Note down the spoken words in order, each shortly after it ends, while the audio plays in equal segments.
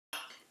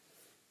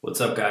What's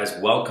up, guys?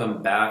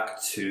 Welcome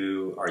back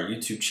to our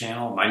YouTube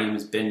channel. My name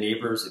is Ben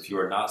Nabers. If you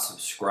are not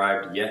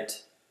subscribed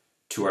yet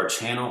to our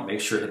channel, make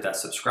sure to hit that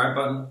subscribe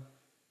button.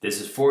 This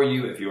is for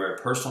you if you are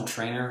a personal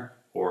trainer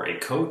or a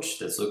coach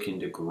that's looking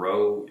to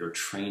grow your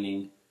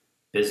training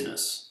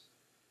business.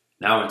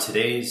 Now, in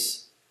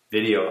today's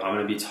video, I'm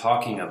going to be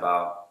talking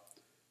about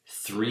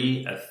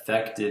 3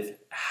 effective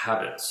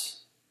habits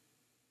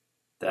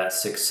that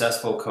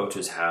successful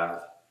coaches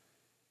have.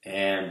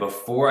 And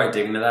before I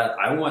dig into that,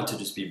 I want to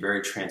just be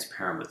very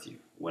transparent with you.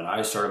 When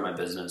I started my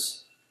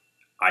business,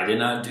 I did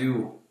not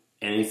do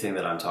anything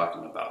that I'm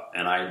talking about.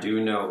 And I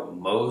do know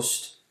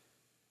most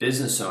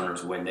business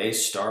owners, when they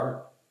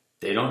start,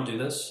 they don't do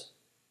this.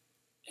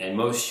 And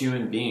most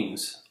human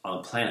beings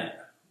on the planet,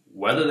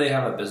 whether they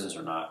have a business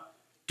or not,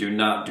 do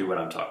not do what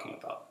I'm talking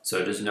about.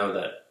 So just know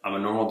that I'm a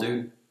normal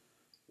dude.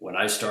 When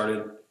I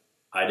started,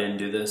 I didn't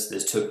do this.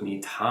 This took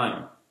me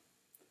time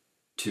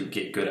to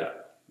get good at.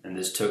 And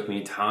this took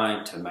me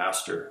time to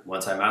master.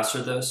 Once I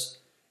mastered this,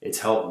 it's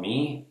helped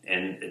me,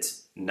 and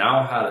it's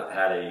now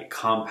had a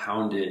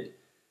compounded,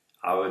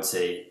 I would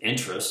say,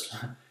 interest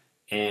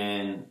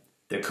in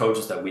the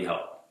coaches that we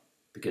help,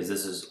 because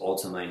this is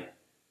ultimately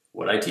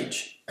what I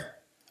teach.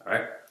 All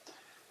right.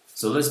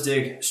 So let's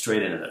dig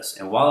straight into this.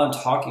 And while I'm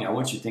talking, I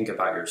want you to think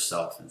about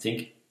yourself and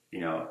think,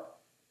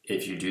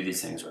 if you do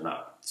these things or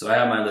not. So I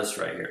have my list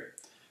right here.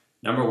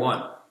 Number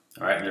 1, all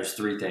right, and there's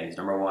 3 things.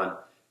 Number 1,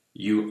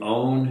 you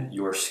own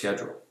your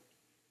schedule.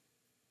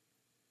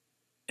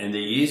 And the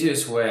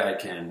easiest way I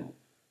can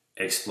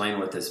explain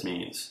what this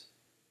means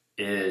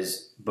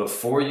is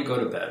before you go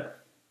to bed,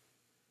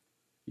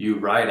 you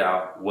write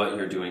out what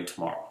you're doing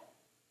tomorrow.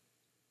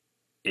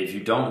 If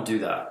you don't do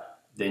that,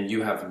 then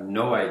you have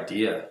no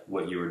idea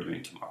what you are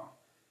doing tomorrow.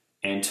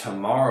 And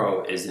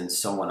tomorrow is in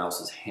someone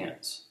else's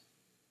hands.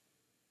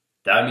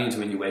 That means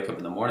when you wake up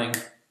in the morning,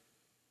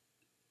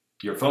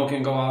 your phone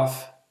can go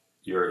off,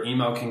 your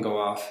email can go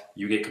off,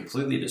 you get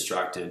completely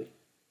distracted,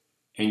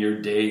 and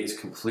your day is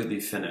completely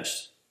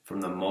finished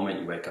from the moment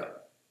you wake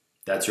up.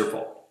 That's your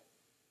fault,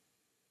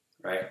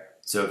 right?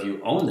 So if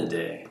you own the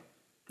day,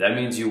 that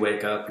means you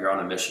wake up, you're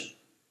on a mission.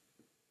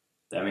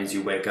 That means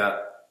you wake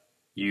up,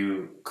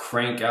 you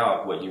crank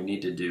out what you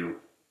need to do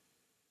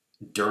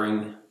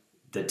during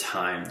the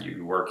time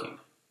you're working.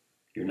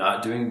 You're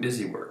not doing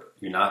busy work.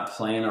 You're not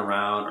playing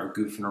around or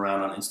goofing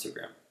around on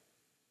Instagram,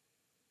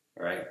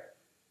 all right?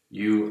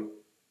 You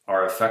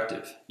are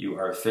effective, you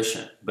are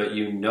efficient, but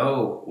you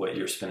know what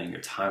you're spending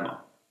your time on.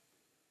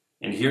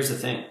 And here's the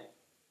thing.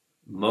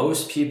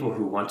 Most people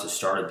who want to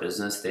start a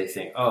business, they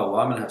think, oh,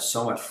 well, I'm gonna have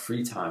so much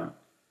free time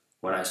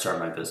when I start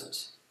my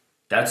business.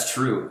 That's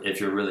true if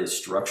you're really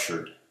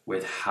structured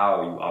with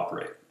how you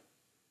operate,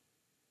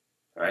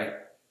 right?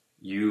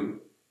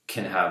 You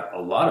can have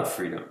a lot of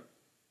freedom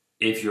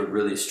if you're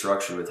really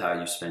structured with how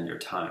you spend your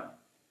time.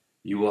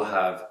 You will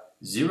have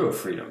zero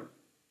freedom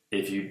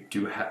if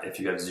you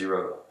have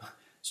zero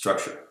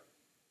structure,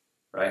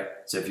 right?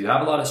 So if you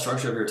have a lot of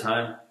structure of your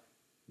time,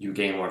 you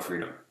gain more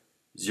freedom.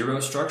 Zero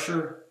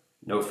structure,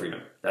 no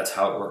freedom. That's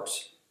how it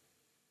works,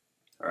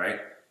 all right?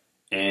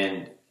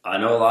 And I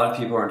know a lot of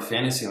people are in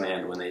fantasy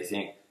land when they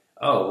think,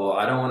 oh, well,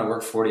 I don't want to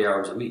work 40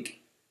 hours a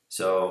week,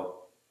 so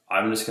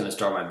I'm just going to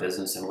start my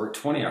business and work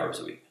 20 hours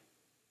a week.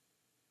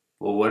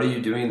 Well, what are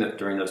you doing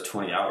during those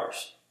 20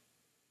 hours?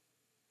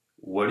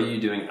 What are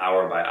you doing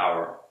hour by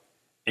hour?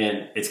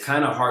 And it's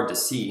kind of hard to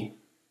see.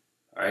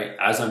 All right,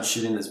 as I'm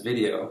shooting this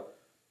video,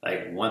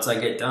 like once I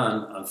get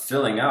done, I'm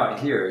filling out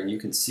here, and you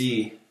can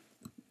see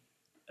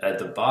at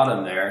the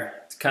bottom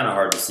there, it's kind of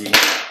hard to see.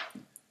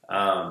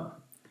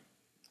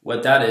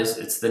 What that is,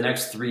 it's the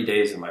next 3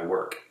 days of my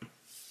work.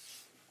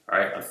 All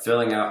right, I'm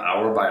filling out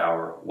hour by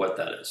hour what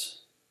that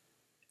is.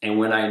 And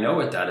when I know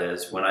what that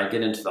is, when I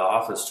get into the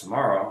office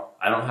tomorrow,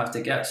 I don't have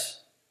to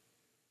guess.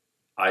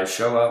 I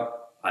show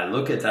up, I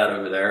look at that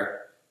over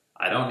there,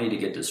 I don't need to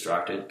get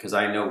distracted because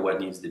I know what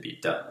needs to be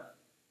done.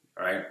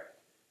 Right?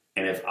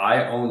 And if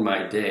I own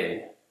my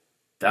day,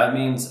 that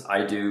means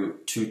I do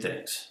 2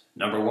 things.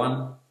 Number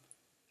 1,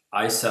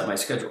 I set my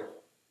schedule.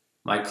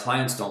 My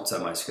clients don't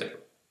set my schedule.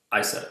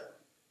 I set it.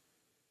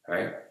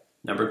 Right?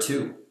 Number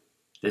 2,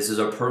 this is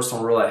a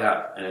personal rule I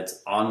have, and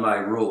it's on my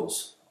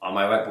rules, on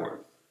my whiteboard.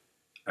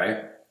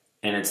 Right?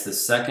 And it's the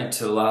second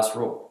to the last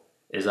rule,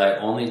 is I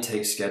only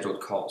take scheduled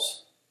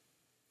calls.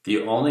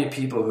 The only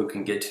people who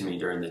can get to me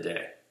during the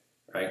day,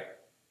 right?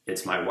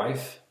 It's my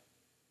wife,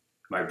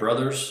 my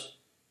brothers,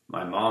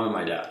 my mom, and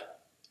my dad.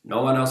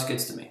 No one else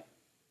gets to me.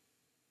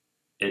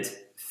 It's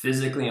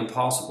physically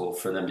impossible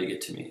for them to get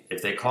to me.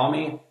 If they call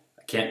me,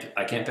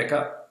 I can't pick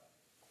up.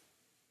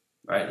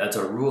 Right? That's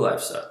a rule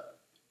I've set.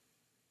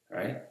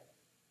 Right?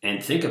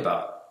 And think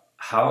about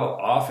how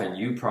often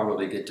you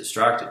probably get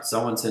distracted.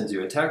 Someone sends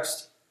you a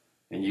text,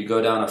 and you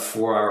go down a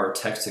 4-hour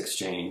text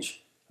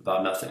exchange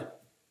about nothing.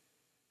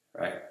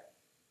 Right?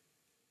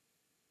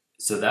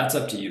 So that's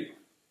up to you.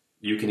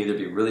 You can either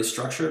be really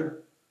structured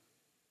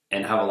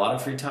and have a lot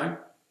of free time,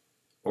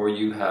 or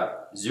you have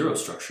zero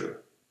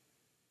structure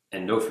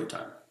and no free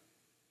time,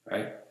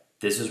 right?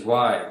 This is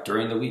why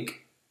during the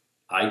week,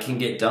 I can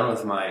get done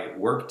with my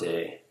work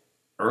day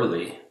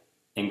early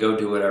and go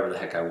do whatever the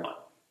heck I want.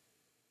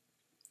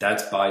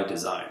 That's by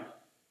design.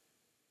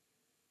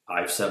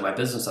 I've set my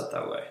business up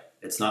that way.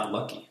 It's not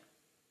lucky,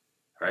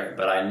 right?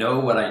 But I know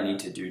what I need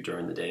to do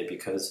during the day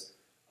because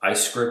I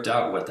script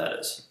out what that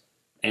is.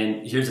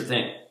 And here's the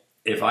thing.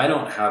 If I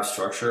don't have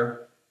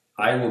structure,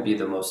 I will be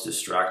the most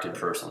distracted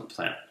person on the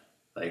planet.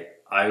 Like,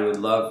 I would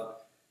love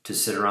to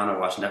sit around and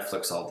watch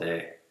Netflix all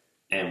day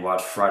and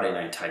watch Friday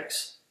Night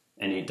Tykes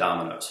and eat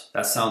Domino's.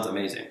 That sounds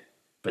amazing,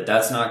 but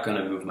that's not going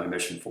to move my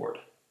mission forward.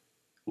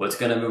 What's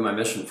going to move my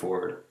mission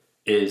forward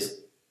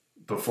is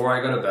before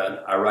I go to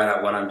bed, I write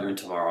out what I'm doing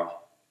tomorrow.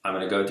 I'm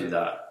going to go do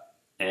that.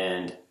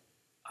 And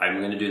I'm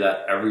going to do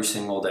that every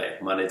single day,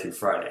 Monday through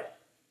Friday.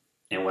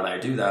 And when I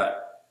do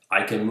that,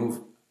 I can move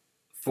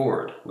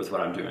forward with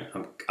what I'm doing.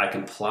 I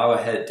can plow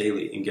ahead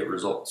daily and get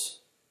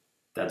results.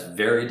 That's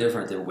very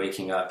different than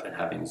waking up and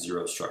having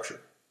zero structure.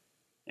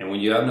 And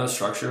when you have no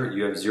structure,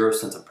 you have zero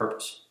sense of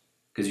purpose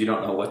because you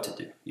don't know what to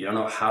do. You don't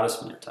know how to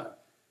spend your time.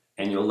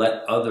 And you'll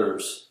let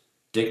others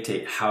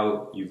dictate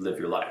how you live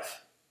your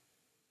life.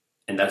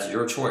 And that's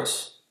your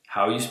choice.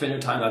 How you spend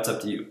your time, that's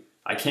up to you.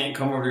 I can't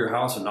come over to your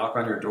house and knock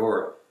on your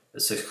door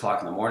at 6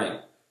 o'clock in the morning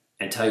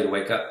and tell you to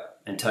wake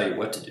up and tell you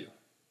what to do.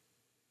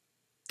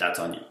 That's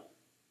on you.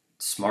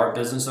 Smart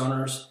business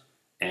owners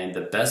and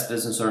the best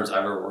business owners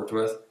I've ever worked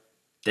with,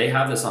 they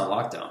have this on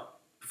lockdown.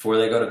 Before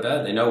they go to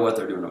bed, they know what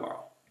they're doing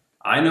tomorrow.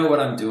 I know what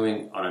I'm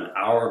doing on an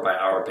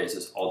hour-by-hour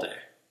basis all day.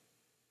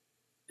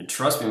 And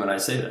trust me when I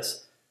say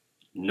this,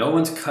 no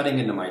one's cutting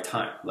into my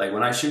time. Like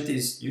when I shoot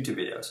these YouTube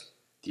videos,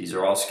 these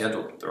are all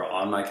scheduled. They're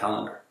on my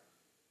calendar.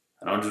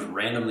 I don't just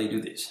randomly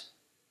do these.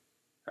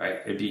 Right?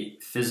 It'd be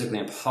physically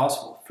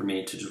impossible for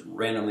me to just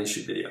randomly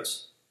shoot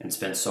videos and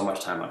spend so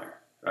much time on it.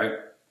 Right?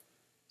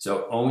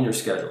 So own your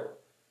schedule.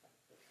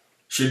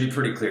 Should be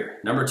pretty clear.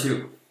 Number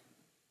 2,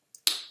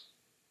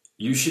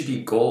 you should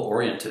be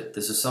goal-oriented.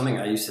 This is something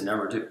I used to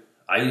never do.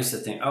 I used to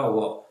think, oh,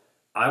 well,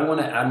 I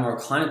want to add more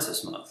clients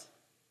this month.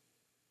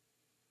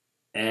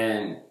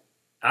 And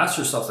ask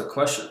yourself the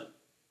question,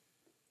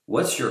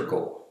 what's your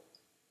goal?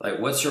 Like,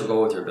 what's your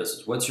goal with your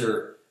business? What's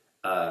your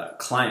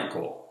client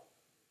goal?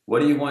 What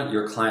do you want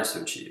your clients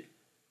to achieve?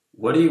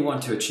 What do you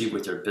want to achieve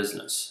with your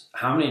business?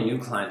 How many new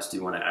clients do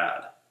you want to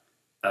add?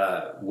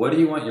 What do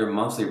you want your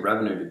monthly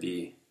revenue to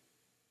be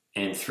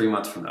in 3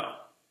 months from now?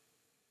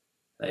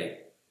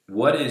 Like,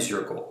 what is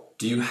your goal?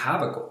 Do you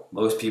have a goal?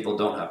 Most people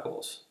don't have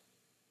goals.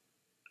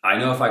 I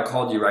know if I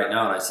called you right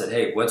now and I said,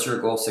 hey, what's your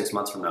goal 6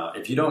 months from now?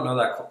 If you don't know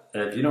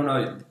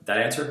that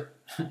answer,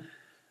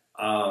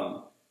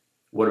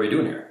 what are we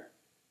doing here?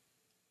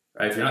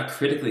 Right? If you're not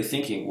critically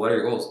thinking, what are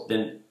your goals?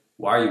 Then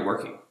why are you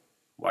working?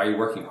 Why are you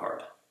working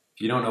hard?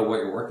 If you don't know what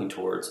you're working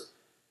towards,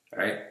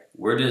 right?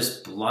 We're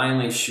just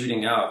blindly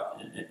shooting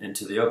out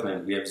into the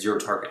open. We have zero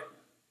target.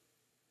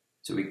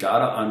 So we got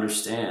to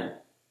understand,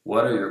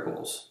 what are your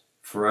goals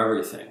for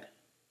everything?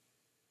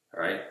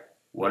 All right?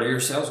 What are your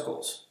sales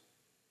goals?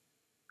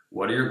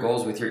 What are your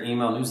goals with your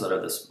email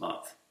newsletter this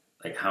month?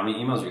 Like, how many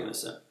emails are you going to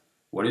send?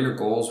 What are your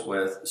goals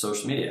with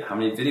social media? How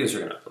many videos are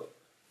you going to upload?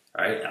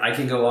 All right? I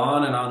can go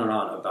on and on and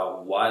on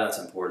about why that's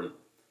important.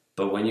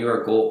 But when you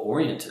are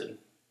goal-oriented,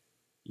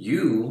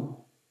 you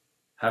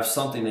have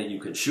something that you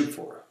can shoot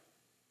for.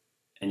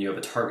 And you have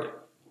a target.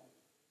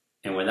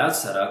 And when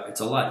that's set up, it's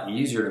a lot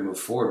easier to move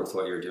forward with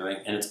what you're doing.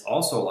 And it's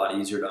also a lot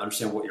easier to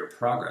understand what your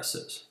progress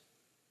is.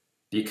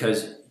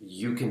 Because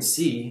you can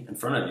see in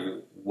front of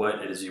you what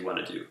it is you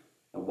want to do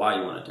and why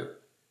you want to do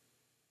it.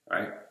 All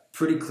right?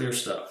 Pretty clear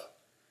stuff.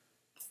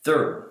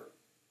 Third,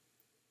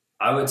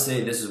 I would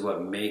say this is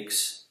what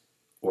makes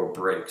or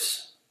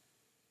breaks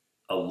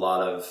a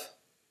lot of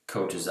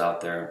coaches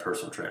out there and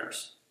personal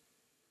trainers.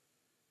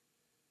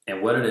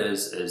 And what it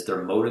is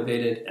they're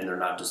motivated and they're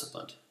not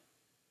disciplined.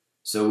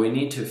 So we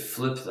need to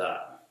flip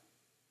that.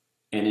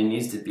 And it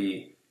needs to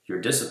be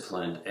you're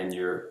disciplined and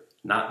you're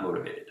not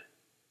motivated.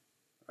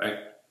 Right?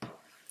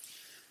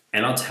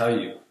 And I'll tell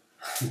you,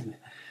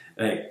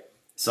 like,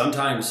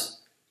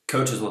 sometimes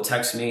coaches will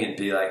text me and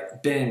be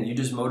like, Ben, you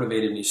just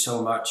motivated me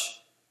so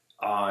much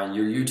on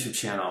your YouTube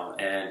channel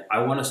and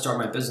I want to start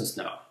my business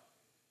now.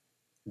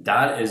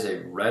 That is a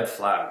red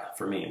flag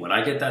for me. When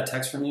I get that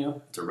text from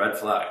you, it's a red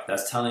flag.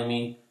 That's telling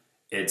me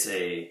it's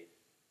a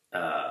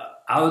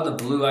out of the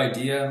blue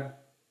idea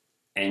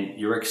and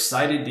you're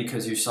excited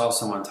because you saw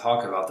someone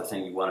talk about the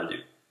thing you want to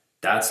do.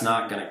 That's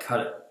not going to cut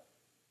it.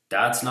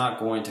 That's not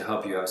going to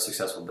help you have a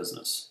successful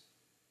business.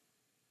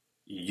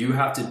 You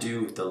have to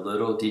do the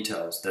little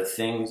details, the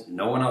things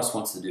no one else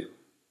wants to do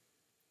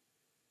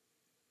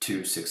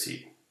to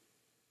succeed.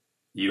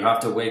 You have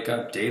to wake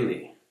up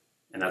daily.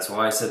 And that's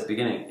why I said at the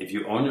beginning, if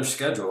you own your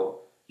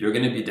schedule, you're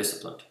going to be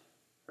disciplined,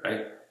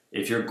 right?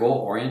 If you're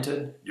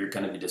goal-oriented, you're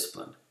going to be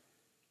disciplined.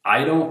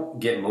 I don't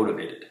get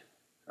motivated,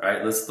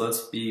 right?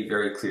 Let's be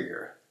very clear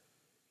here.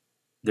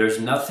 There's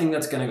nothing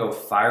that's going to go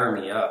fire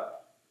me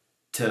up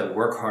to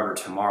work harder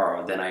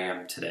tomorrow than I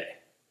am today.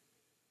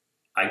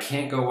 I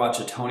can't go watch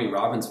a Tony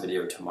Robbins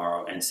video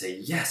tomorrow and say,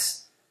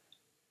 yes,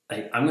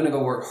 Like, I'm going to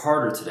go work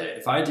harder today.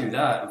 If I do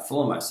that, I'm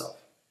fooling myself.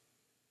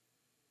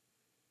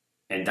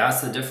 And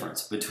that's the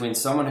difference between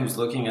someone who's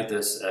looking at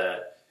this,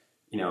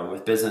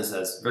 with business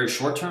as very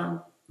short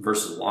term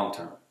versus long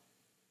term.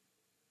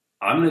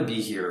 I'm going to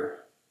be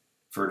here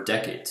for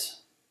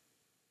decades,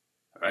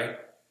 right?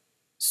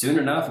 Soon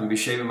enough, I'm going to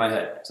be shaving my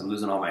head because I'm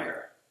losing all my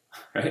hair,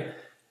 right?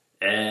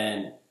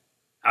 And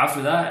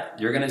after that,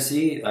 you're going to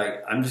see,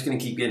 like, I'm just going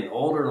to keep getting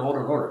older and older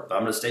and older, but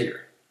I'm going to stay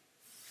here,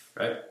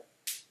 right?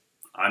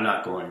 I'm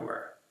not going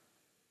anywhere.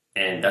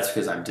 And that's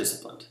because I'm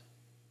disciplined.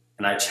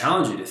 And I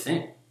challenge you to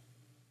think,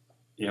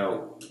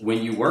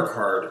 when you work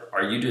hard,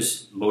 are you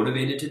just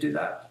motivated to do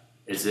that?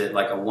 Is it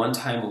like a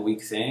one-time a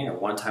week thing or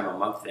one-time a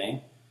month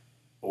thing?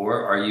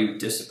 Or are you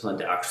disciplined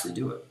to actually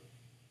do it?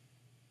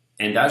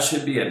 And that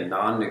should be a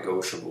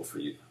non-negotiable for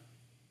you.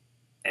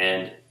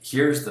 And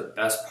here's the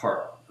best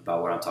part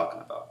about what I'm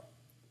talking about.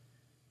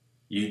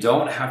 You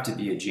don't have to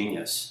be a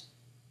genius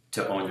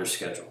to own your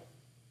schedule.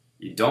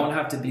 You don't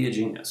have to be a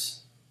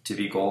genius to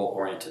be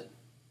goal-oriented.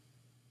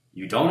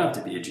 You don't have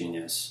to be a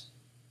genius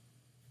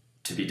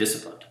to be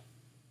disciplined.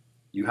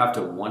 You have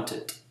to want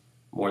it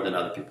more than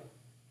other people.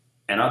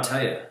 And I'll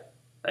tell you,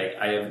 like,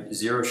 I have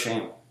zero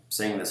shame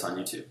saying this on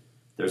YouTube.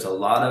 There's a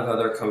lot of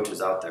other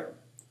coaches out there.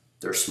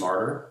 They're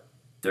smarter,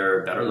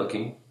 they're better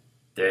looking,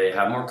 they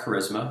have more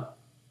charisma,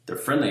 they're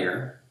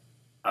friendlier,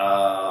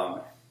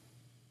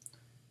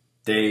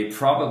 they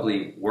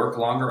probably work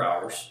longer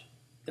hours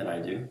than I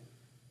do.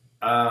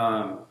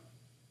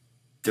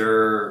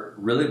 They're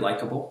really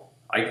likable.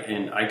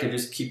 I could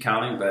just keep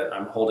counting, but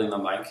I'm holding the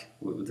mic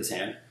with this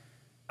hand.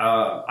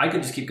 I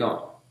could just keep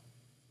going.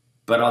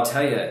 But I'll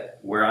tell you,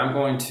 where I'm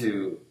going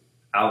to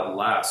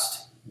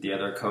outlast the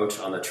other coach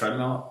on the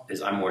treadmill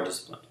is I'm more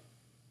disciplined.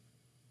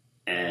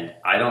 And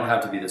I don't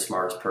have to be the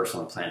smartest person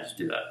on the planet to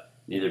do that.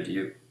 Neither do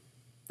you.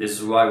 This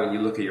is why when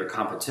you look at your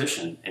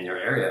competition in your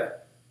area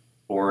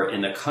or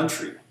in the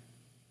country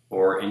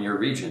or in your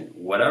region,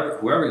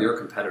 whoever your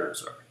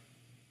competitors are,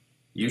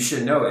 you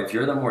should know if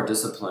you're the more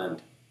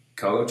disciplined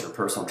coach or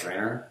personal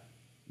trainer,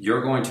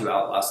 you're going to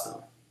outlast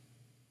them.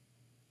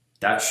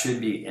 That should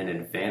be an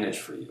advantage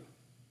for you.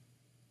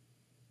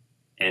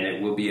 And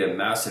it will be a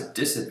massive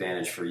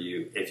disadvantage for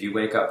you if you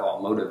wake up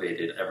all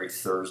motivated every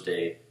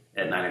Thursday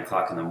at 9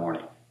 o'clock in the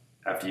morning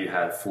after you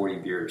had 40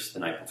 beers the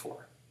night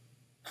before.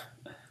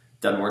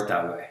 Doesn't work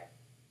that way,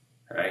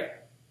 right?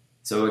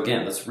 So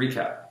again, let's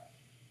recap.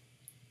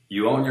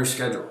 You own your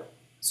schedule.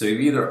 So you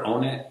either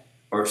own it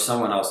or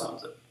someone else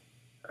owns it,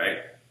 right?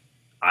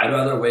 I'd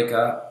rather wake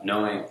up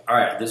knowing, all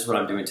right, this is what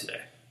I'm doing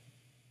today.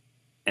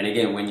 And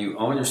again, when you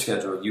own your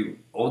schedule, you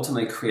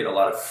ultimately create a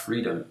lot of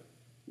freedom,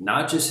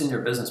 not just in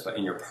your business, but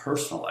in your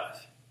personal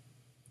life,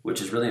 which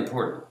is really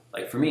important.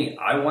 Like for me,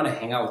 I want to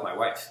hang out with my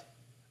wife.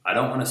 I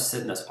don't want to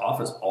sit in this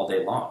office all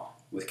day long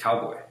with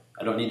Cowboy.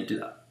 I don't need to do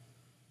that.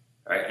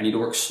 Right? I need to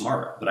work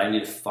smarter, but I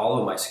need to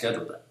follow my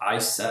schedule that I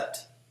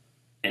set,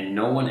 and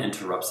no one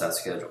interrupts that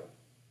schedule.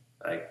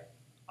 Like,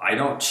 I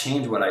don't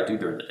change what I do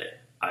during the day.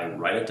 I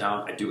write it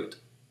down, I do it,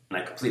 and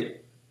I complete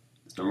it.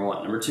 That's number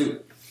one. Number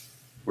two,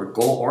 we're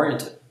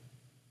goal-oriented.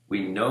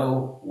 We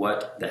know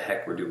what the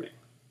heck we're doing.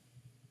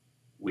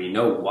 We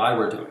know why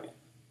we're doing it.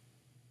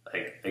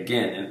 Like,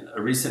 again, in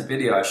a recent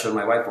video, I showed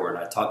my whiteboard, and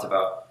I talked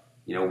about,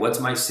 what's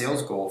my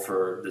sales goal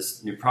for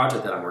this new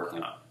project that I'm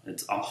working on?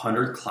 It's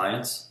 100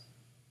 clients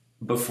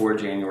before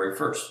January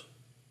 1st.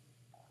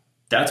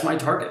 That's my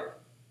target.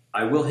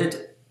 I will hit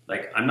it.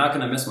 Like, I'm not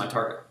going to miss my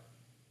target.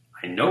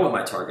 I know what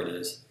my target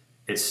is.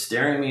 It's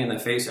staring me in the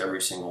face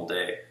every single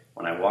day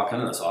when I walk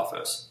into this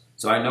office.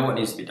 So I know what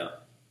needs to be done,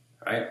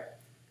 right?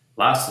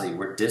 Lastly,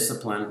 we're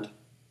disciplined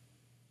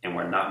and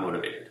we're not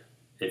motivated.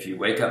 If you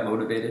wake up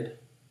motivated,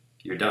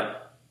 you're done.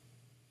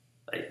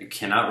 Like, you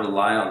cannot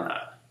rely on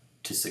that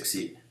to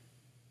succeed.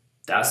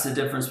 That's the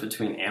difference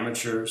between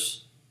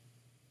amateurs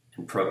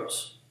and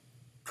pros.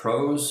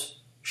 Pros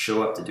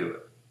show up to do it.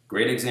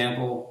 Great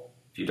example,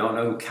 if you don't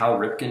know who Cal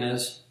Ripken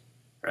is,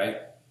 right?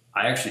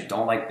 I actually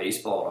don't like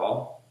baseball at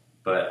all,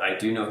 but I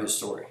do know his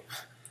story.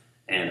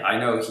 And I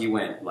know he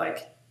went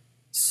like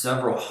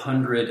several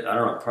hundred, I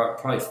don't know,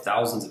 probably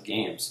thousands of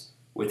games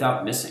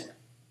without missing,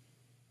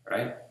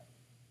 right?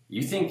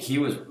 You think he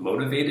was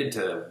motivated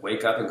to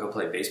wake up and go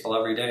play baseball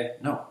every day?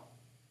 No,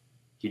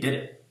 he did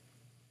it.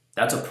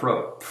 That's a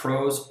pro.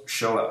 Pros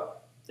show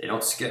up. They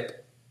don't skip.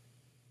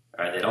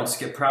 All right, they don't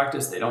skip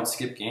practice. They don't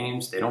skip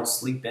games. They don't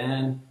sleep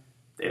in.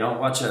 They don't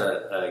watch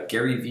a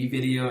Gary Vee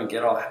video and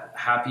get all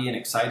happy and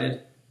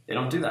excited. They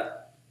don't do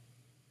that.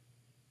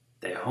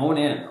 They hone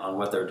in on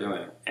what they're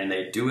doing, and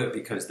they do it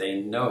because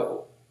they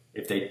know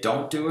if they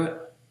don't do it,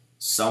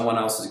 someone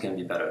else is going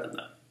to be better than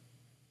them.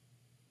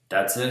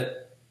 That's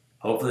it.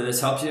 Hopefully this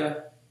helps you.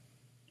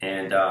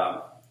 And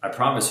I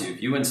promise you,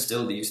 if you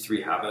instill these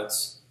 3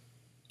 habits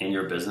in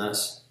your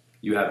business,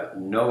 you have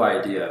no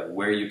idea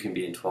where you can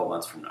be in 12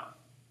 months from now.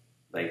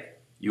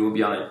 Like, you will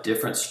be on a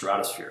different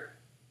stratosphere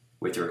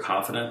with your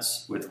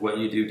confidence, with what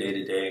you do day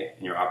to day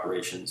in your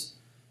operations,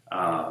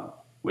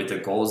 with the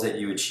goals that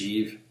you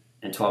achieve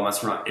in 12 months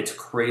from now. It's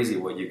crazy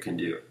what you can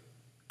do.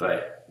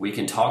 But we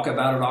can talk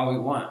about it all we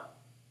want.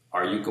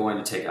 Are you going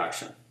to take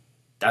action?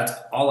 That's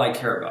all I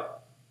care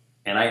about.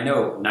 And I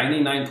know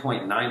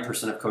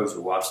 99.9% of coaches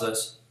who watch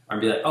this are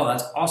going to be like, oh,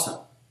 that's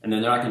awesome. And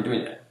then they're not going to do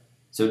anything.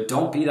 So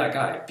don't be that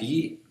guy.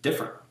 Be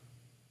different,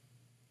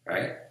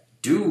 right?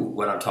 Do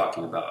what I'm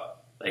talking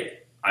about.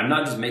 Like, I'm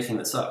not just making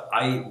this up.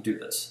 I do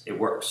this. It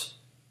works.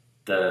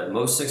 The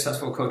most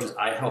successful coaches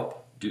I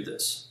help do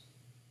this,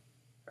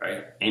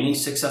 right? Any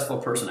successful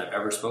person I've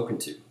ever spoken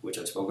to, which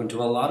I've spoken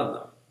to a lot of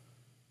them,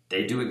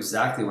 they do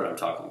exactly what I'm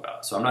talking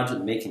about. So I'm not just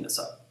making this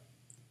up.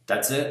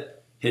 That's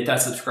it. Hit that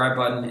subscribe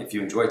button if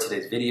you enjoyed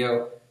today's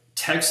video.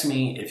 Text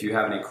me if you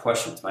have any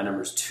questions. My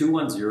number is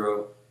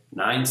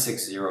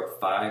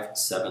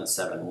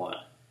 210-960-5771.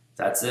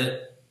 That's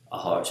it. I'll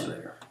holler at you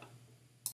later.